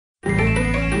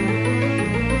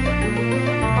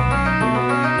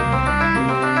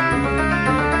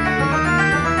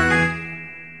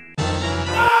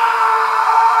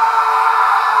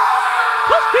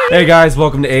Hey guys,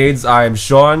 welcome to A.I.D.S. I am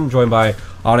Sean, joined by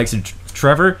Onyx and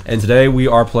Trevor, and today we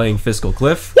are playing Fiskal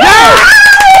Cliff. We'll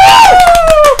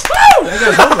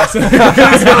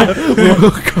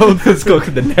go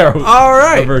Fiskal the narrow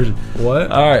version.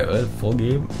 What? Alright, full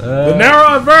game. The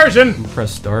narrow version!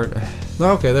 Press start.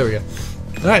 Okay, there we go.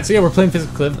 Alright, so yeah, we're playing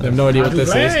Fiskal Cliff. I have no idea what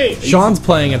this is. Sean's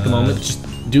playing at the moment. Just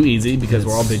do easy because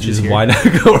we're all bitches here. Why not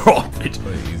go? We're all bitches.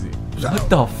 What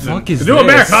the fuck is this? To do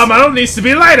America, my own needs to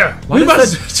be lighter. Why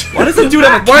does the dude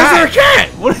have a cat? Why is there a cat?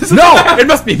 What is No, it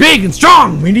must be big and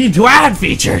strong. We need to add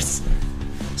features.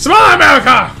 Smaller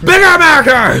America! Bigger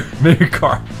America!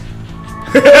 Americar.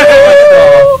 We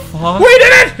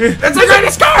did it! It's the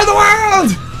greatest car in the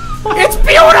world! It's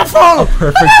beautiful!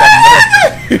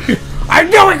 Perfect. I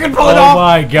knew we could pull it Oh off!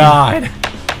 my god.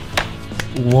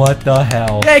 What the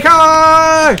hell? Yay,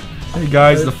 car! Hey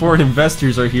guys, the foreign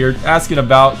investors are here asking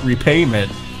about repayment.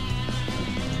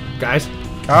 Guys.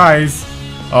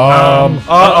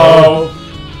 Uh-oh.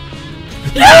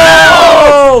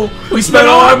 No! We spent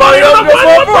all our money on this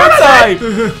one prototype!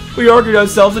 We argued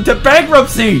ourselves into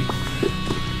bankruptcy!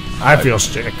 I feel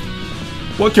sick.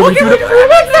 What can we do to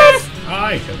prevent this?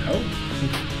 I can help.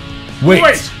 Wait,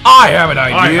 I have an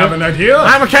idea. I have an idea.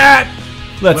 I'm a cat!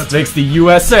 Let's fix the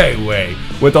USA way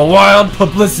with a wild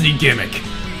publicity gimmick.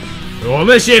 We'll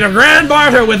initiate a grand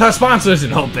barter with our sponsors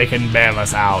and hope they can bail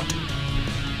us out.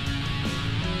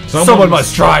 Someone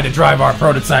must try to drive our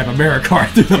prototype Americar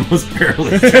through the most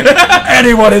perilous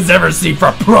anyone has ever seen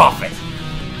for profit.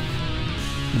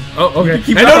 Oh, okay.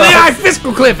 And only I,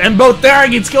 Fiskal Cliff, and both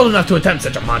daring and skilled enough to attempt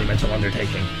such a monumental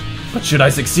undertaking. But should I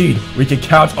succeed, we can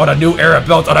count on a new era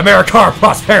built on Americar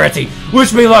prosperity.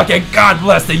 Wish me luck and God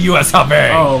bless the US of A.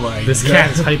 Oh my This god.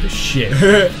 cat's hype as shit.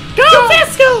 Go,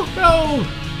 Fiskal! Go!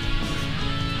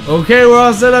 Okay, we're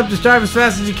all set up. Just drive as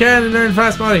fast as you can and earn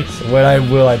fast money. So when I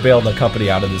bail the company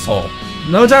out of this hole?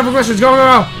 No time for questions. Go, go,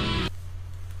 go.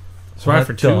 It's right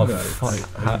for two the guys.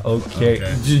 fuck? Okay.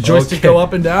 Did the joystick go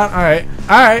up and down? All right.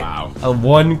 All right. Wow. A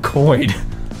 1 coin.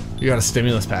 You got a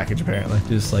stimulus package, apparently.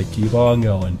 Just like keep on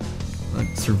going.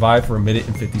 Survive for 1 minute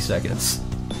and 50 seconds.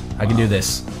 I can do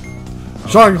this.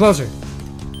 Sean, get closer.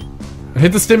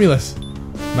 Hit the stimulus.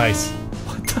 Nice.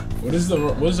 What does the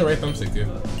right thumbstick do?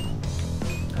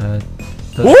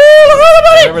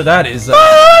 Whatever that is.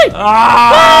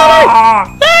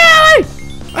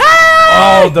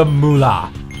 Oh, the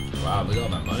moolah. Wow, look at all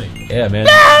that money. Yeah, man.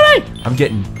 I'm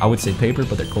getting, I would say paper,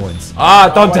 but they're coins.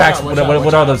 Thumbtacks. What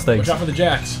are those things? Watch out for the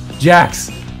jacks. Jacks.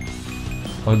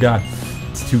 Oh god,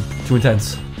 it's too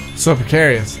intense. So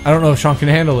precarious. I don't know if Sean can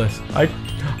handle this. I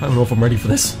don't know if I'm ready for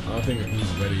this. I don't think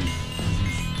he's ready.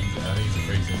 He's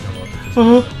afraid he's gonna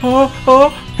come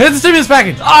up. Hit the stimulus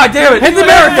package. Ah, damn it! Hit the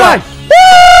American flag.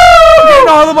 Woo! Getting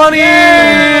all the money.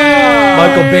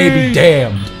 Michael baby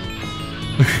damned.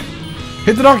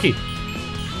 Hit the donkey.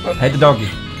 Hit the donkey.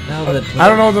 I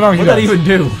don't know what the donkey What does. that even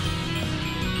do?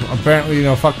 Apparently, you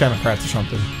know, fuck Democrats or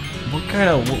something. What kind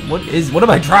of what am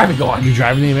I driving on? You're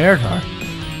driving the Americar.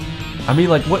 I mean,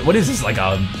 like what is this? Like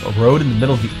a road in the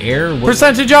middle of the air? What?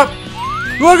 Percentage up.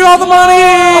 Look at all the money.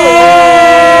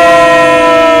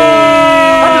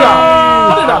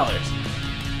 $100.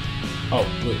 Oh,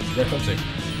 wait, right thumbstick.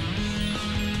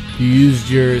 You used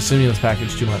your stimulus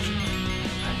package too much.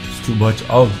 It's too much.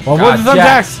 Oh, Well, God, what's the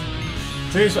thumbtacks?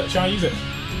 Seriously, Sean, use it.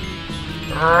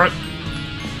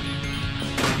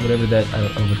 Whatever that. I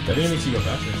don't know what I that think it is. makes you go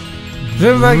faster.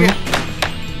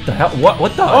 The hell?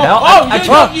 What the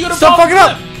hell? You gotta Stop fucking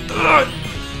up!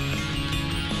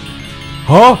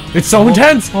 Oh, it's so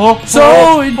intense!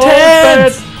 So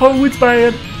intense! Oh, it's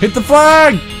bad. Hit the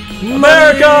flag!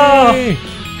 America! Money!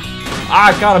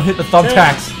 I got him. Hit the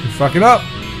thumbtacks. You're fucking up.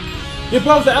 You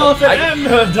both the elephant and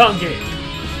the donkey.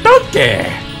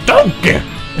 Donkey.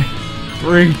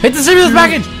 3. Hit the stimulus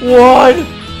package! 1.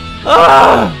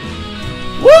 Ah!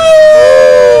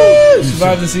 Woo!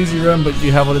 Survive this easy run, but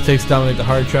you have what it takes to dominate the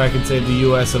hard track and save the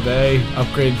US of A.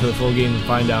 Upgrade to the full game and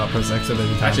find out. Press X at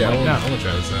any time. Actually, I Like want now. to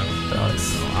try this out.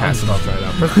 I'll try it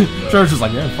out. George was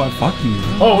like, yeah, fuck you.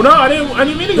 Oh no, I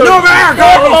didn't mean to go. No, America!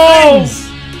 Oh!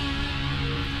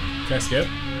 Can I skip?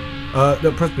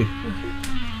 No, press B.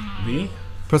 V?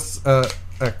 Press,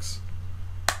 X.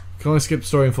 You can only skip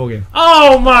story and full game.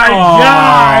 Oh my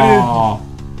god!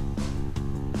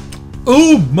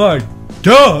 Oh my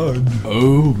god!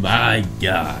 Oh my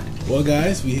god! Well,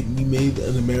 guys, we made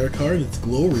an Americar and it's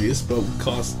glorious, but it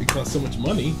cost so much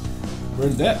money. We're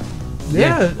in debt.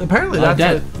 Yeah, apparently that's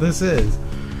dead. what this is.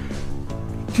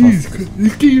 Jeez,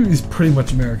 this game is pretty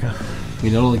much America. I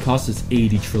mean, it only cost us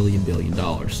 $80 trillion billion.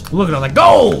 Look at all that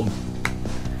gold!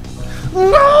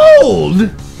 Gold!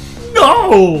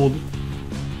 Gold!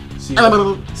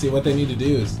 See, what they need to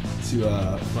do is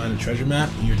to find a treasure map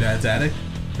in your dad's attic,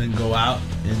 then go out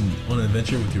on an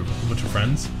adventure with a bunch of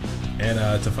friends, and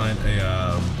to find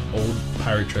a old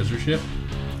pirate treasure ship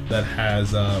that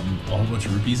has a whole bunch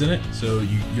of rupees in it, so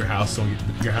your house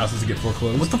doesn't get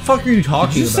foreclosed. What the fuck are you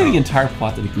talking Did you about? say the entire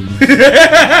plot to the Goonies?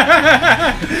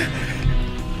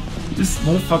 This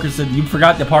motherfucker said you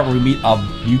forgot the part where we meet a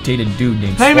mutated dude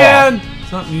named Hey Sloth. man!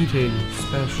 It's not mutated, it's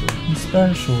special. He's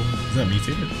special. Is that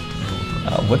mutated?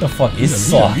 What the fuck is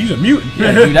Sloth? He's a mutant.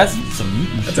 Yeah, dude, that's some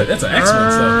mutant shit. That's an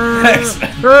X-Men stuff.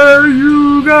 Hey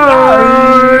you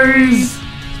guys!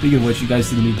 Speaking of which, you guys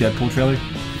see the new Deadpool trailer?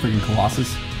 Freaking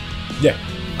Colossus. Yeah.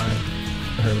 I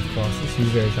heard of Colossus, he's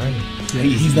very shiny.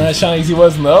 He's not as shiny as he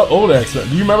was in the old X-Men.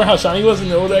 Do you remember how shiny he was in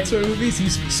the old X-Men movies?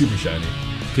 He's super shiny.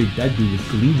 Dude, that dude was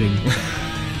gleaming.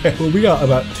 Well, we got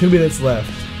about 2 minutes left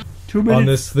 2 minutes? on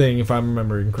this thing, if I'm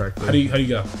remembering correctly. How do you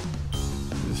go?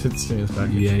 Just hit the stimulus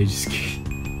package. Yeah, you just...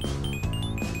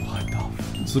 What the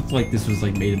f... This looked like this was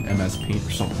like made in MS Paint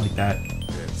or something like that.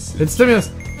 Hit stimulus!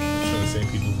 It's the same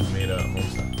people who made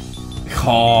Homestuck.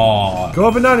 Oh, Go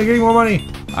up and down, you're getting more money!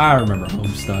 I remember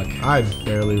Homestuck. I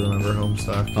barely remember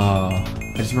Homestuck. I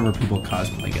just remember people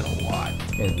cosplaying it a lot.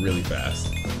 Going really fast.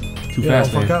 Too Yeah,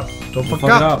 fast, don't fuck man. up. Don't fuck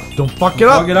fuck up. it up. Don't fuck it Don't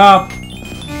up. fuck it up.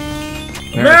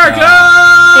 America!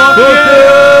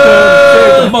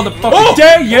 America! Motherfucking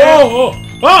day, yeah!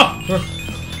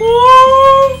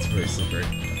 It's very slippery.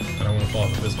 I don't want to fall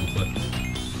off the Fiskal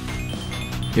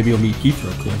cliff. Maybe you'll meet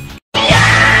Heathrow Cliff.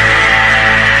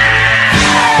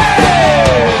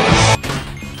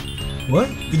 What?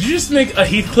 Did you just make a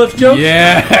Heathcliff joke?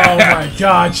 Yeah. Oh my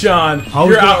God, Sean. I was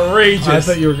You're gonna- outrageous. I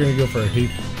thought you were gonna go for a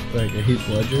Heath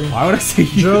Ledger Why would I say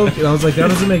joke, and I was like, that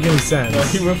doesn't make any sense. No,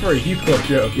 he went for a Heathcliff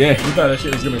joke. Yeah. You thought that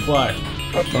shit was gonna fly.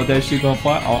 Oh, that shit gonna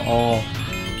fly? Oh.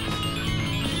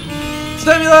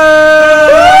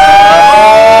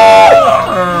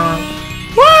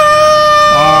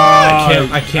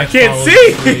 I can't follow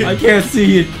see! this. I can't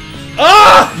see it.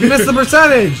 You missed the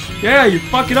percentage! Yeah, you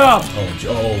fuck it up.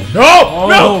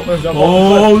 No!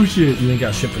 Oh shit. You ain't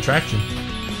got shit for traction.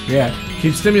 Yeah.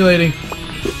 Keep stimulating.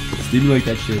 Stimulate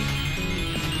that shit.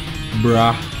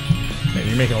 Bruh. Man,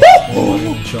 you're making a lot more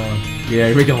money than Sean. Yeah,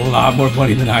 you're making a lot more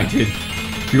money than I did.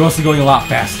 You're also going a lot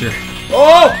faster.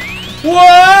 Oh!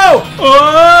 Whoa!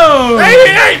 Oh!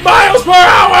 88 miles per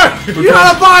hour! You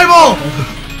got a Bible!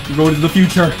 We're going to the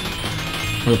future.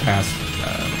 Or the past.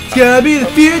 It's gonna be the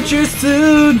future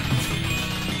soon.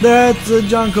 That's a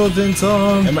John Colton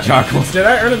song. Chocolate. Did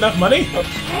I earn enough money?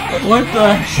 What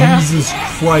the hell? Jesus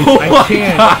Christ, Oh I my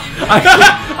can't. God.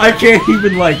 I can't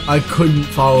even like. I couldn't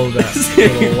follow that for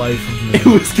the life of me. It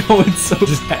was going so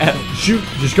bad. Shoot,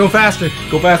 just go faster.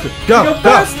 Go faster. Go, go,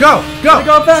 fast. go, go.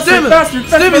 Go faster, Stimulate. faster,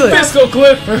 faster. Stimulate. Fiskal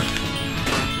cliff!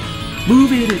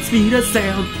 Moving at speed of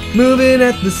sound. Moving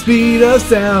at the speed of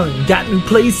sound. Got new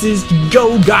places to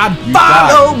go. God, You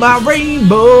follow got my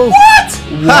rainbow. What?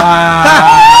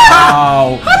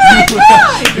 Wow.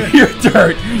 You're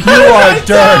dirt. You are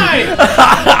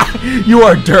dirt. You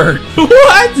are dirt.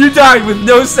 What? You died with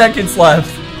no seconds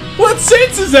left. What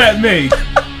sense does that make?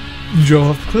 You drove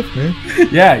off the cliff, man.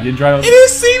 Yeah, you drive off. You didn't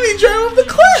see me drive off the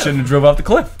cliff! Shouldn't have drove off the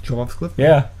cliff. Drove off the cliff.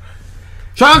 Yeah.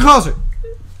 Sean closer.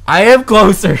 I am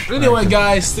closer. Anyway,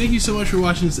 guys, thank you so much for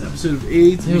watching this episode of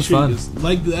A.I.D.S. It was fun.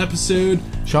 Like the episode.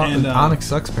 Sean, and, Onyx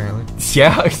sucks apparently.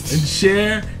 Yeah. and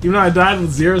share. Even though I died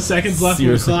with 0 seconds left on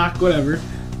the Seriously. clock, whatever.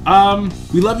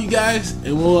 We love you guys,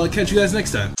 and we'll catch you guys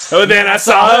next time. Oh, then I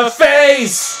saw her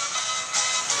face.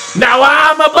 Now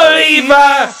I'm a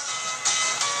believer.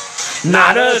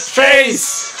 Not a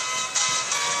trace.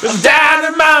 It's down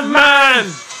in my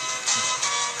mind.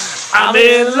 I'm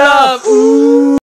in love. Ooh.